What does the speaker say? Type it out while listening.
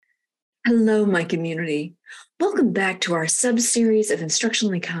Hello, my community. Welcome back to our sub-series of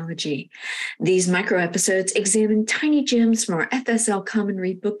instructional ecology. These micro-episodes examine tiny gems from our FSL Common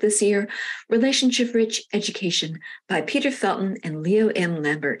Read book this year, Relationship-Rich Education by Peter Felton and Leo M.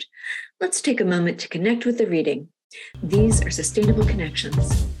 Lambert. Let's take a moment to connect with the reading. These are sustainable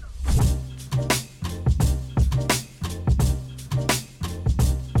connections.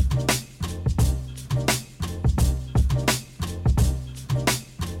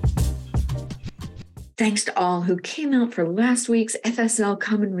 Thanks to all who came out for last week's FSL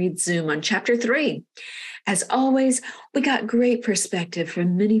Common Read Zoom on Chapter 3. As always, we got great perspective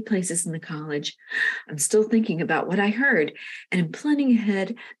from many places in the college. I'm still thinking about what I heard and am planning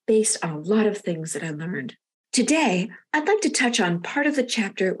ahead based on a lot of things that I learned. Today, I'd like to touch on part of the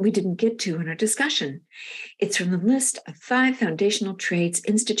chapter we didn't get to in our discussion. It's from the list of 5 foundational traits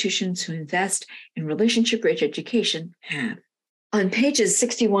institutions who invest in relationship-rich education have. On pages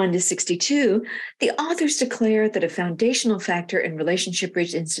 61 to 62, the authors declare that a foundational factor in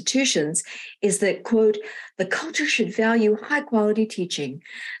relationship-rich institutions is that, quote, the culture should value high-quality teaching.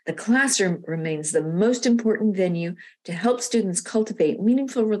 The classroom remains the most important venue to help students cultivate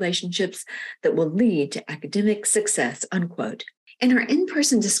meaningful relationships that will lead to academic success, unquote. In our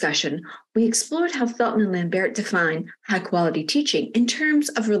in-person discussion, we explored how Felton and Lambert define high-quality teaching in terms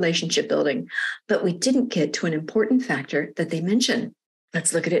of relationship building, but we didn't get to an important factor that they mention.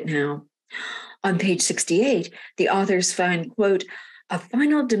 Let's look at it now. On page 68, the authors find, quote, a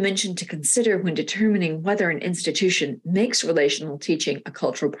final dimension to consider when determining whether an institution makes relational teaching a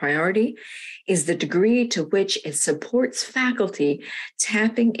cultural priority is the degree to which it supports faculty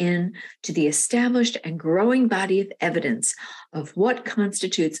tapping in to the established and growing body of evidence of what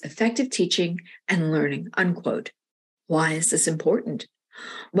constitutes effective teaching and learning, unquote. Why is this important?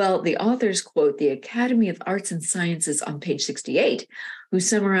 Well, the authors quote the Academy of Arts and Sciences on page 68, who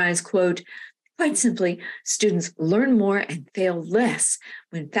summarize, quote, quite simply, students learn more and fail less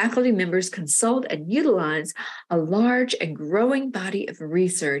when faculty members consult and utilize a large and growing body of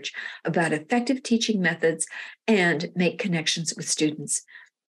research about effective teaching methods and make connections with students.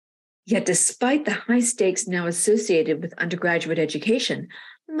 Yet, despite the high stakes now associated with undergraduate education,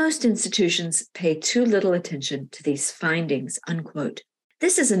 most institutions pay too little attention to these findings, unquote.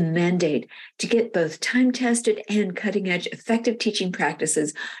 This is a mandate to get both time-tested and cutting-edge effective teaching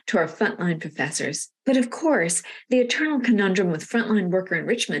practices to our frontline professors. But of course, the eternal conundrum with frontline worker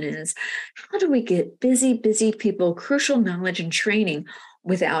enrichment is, how do we get busy people crucial knowledge and training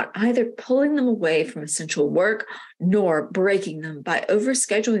without either pulling them away from essential work nor breaking them by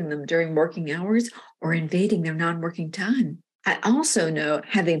overscheduling them during working hours or invading their non-working time? I also know,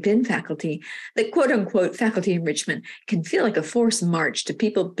 having been faculty, that quote-unquote faculty enrichment can feel like a forced march to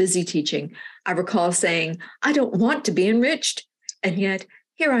people busy teaching. I recall saying, I don't want to be enriched. And yet,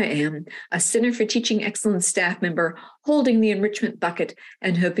 here I am, a Center for Teaching Excellence staff member, holding the enrichment bucket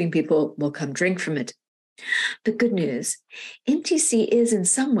and hoping people will come drink from it. The good news, MTC is in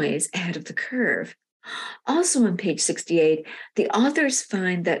some ways ahead of the curve. Also on page 68, the authors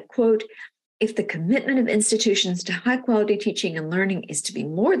find that, quote, if the commitment of institutions to high-quality teaching and learning is to be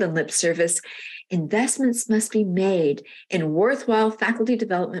more than lip service, investments must be made in worthwhile faculty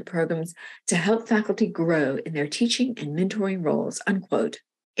development programs to help faculty grow in their teaching and mentoring roles, unquote.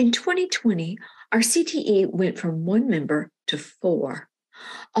 In 2020, our CTE went from 1 member to 4.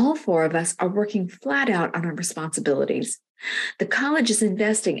 All 4 of us are working flat out on our responsibilities. The college is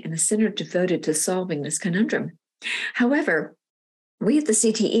investing in a center devoted to solving this conundrum. However, we at the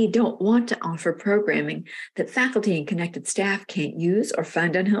CTE don't want to offer programming that faculty and connected staff can't use or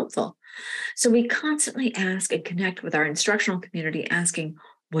find unhelpful. So we constantly ask and connect with our instructional community asking,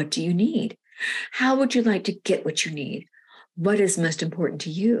 what do you need? How would you like to get what you need? What is most important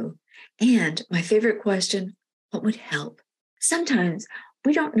to you? And my favorite question, what would help? Sometimes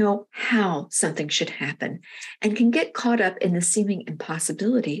we don't know how something should happen and can get caught up in the seeming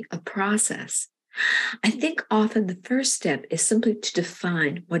impossibility of process. I think often the first step is simply to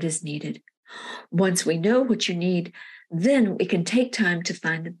define what is needed. Once we know what you need, then we can take time to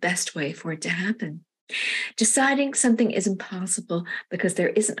find the best way for it to happen. Deciding something is impossible because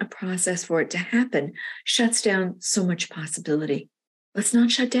there isn't a process for it to happen shuts down so much possibility. Let's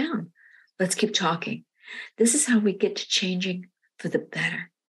not shut down. Let's keep talking. This is how we get to changing for the better.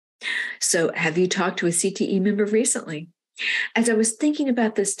 So, have you talked to a CTE member recently? As I was thinking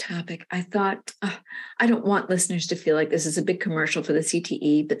about this topic, I thought, I don't want listeners to feel like this is a big commercial for the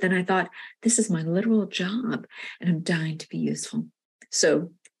CTE, but then I thought, this is my literal job, and I'm dying to be useful.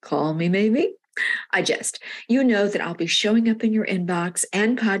 So call me maybe. I jest. You know that I'll be showing up in your inbox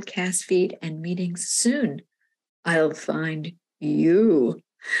and podcast feed and meetings soon. I'll find you.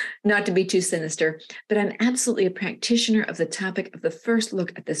 Not to be too sinister, but I'm absolutely a practitioner of the topic of the first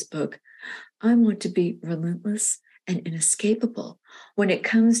look at this book. I want to be relentless and inescapable when it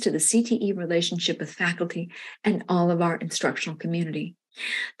comes to the CTE relationship with faculty and all of our instructional community.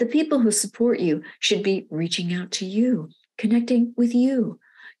 The people who support you should be reaching out to you, connecting with you.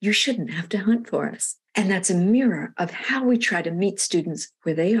 You shouldn't have to hunt for us. And that's a mirror of how we try to meet students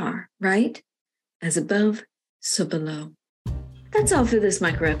where they are, right? As above, so below. That's all for this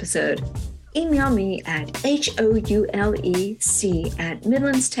micro episode. Email me at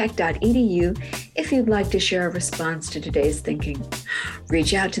houlec@midlandstech.edu if you'd like to share a response to today's thinking.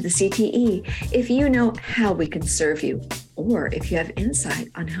 Reach out to the CTE if you know how we can serve you, or if you have insight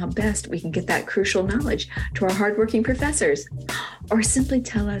on how best we can get that crucial knowledge to our hardworking professors, or simply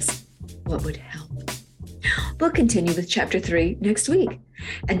tell us what would help. We'll continue with Chapter 3 next week.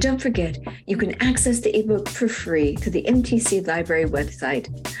 And don't forget, you can access the ebook for free through the MTC Library website.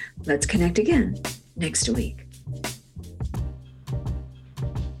 Let's connect again next week.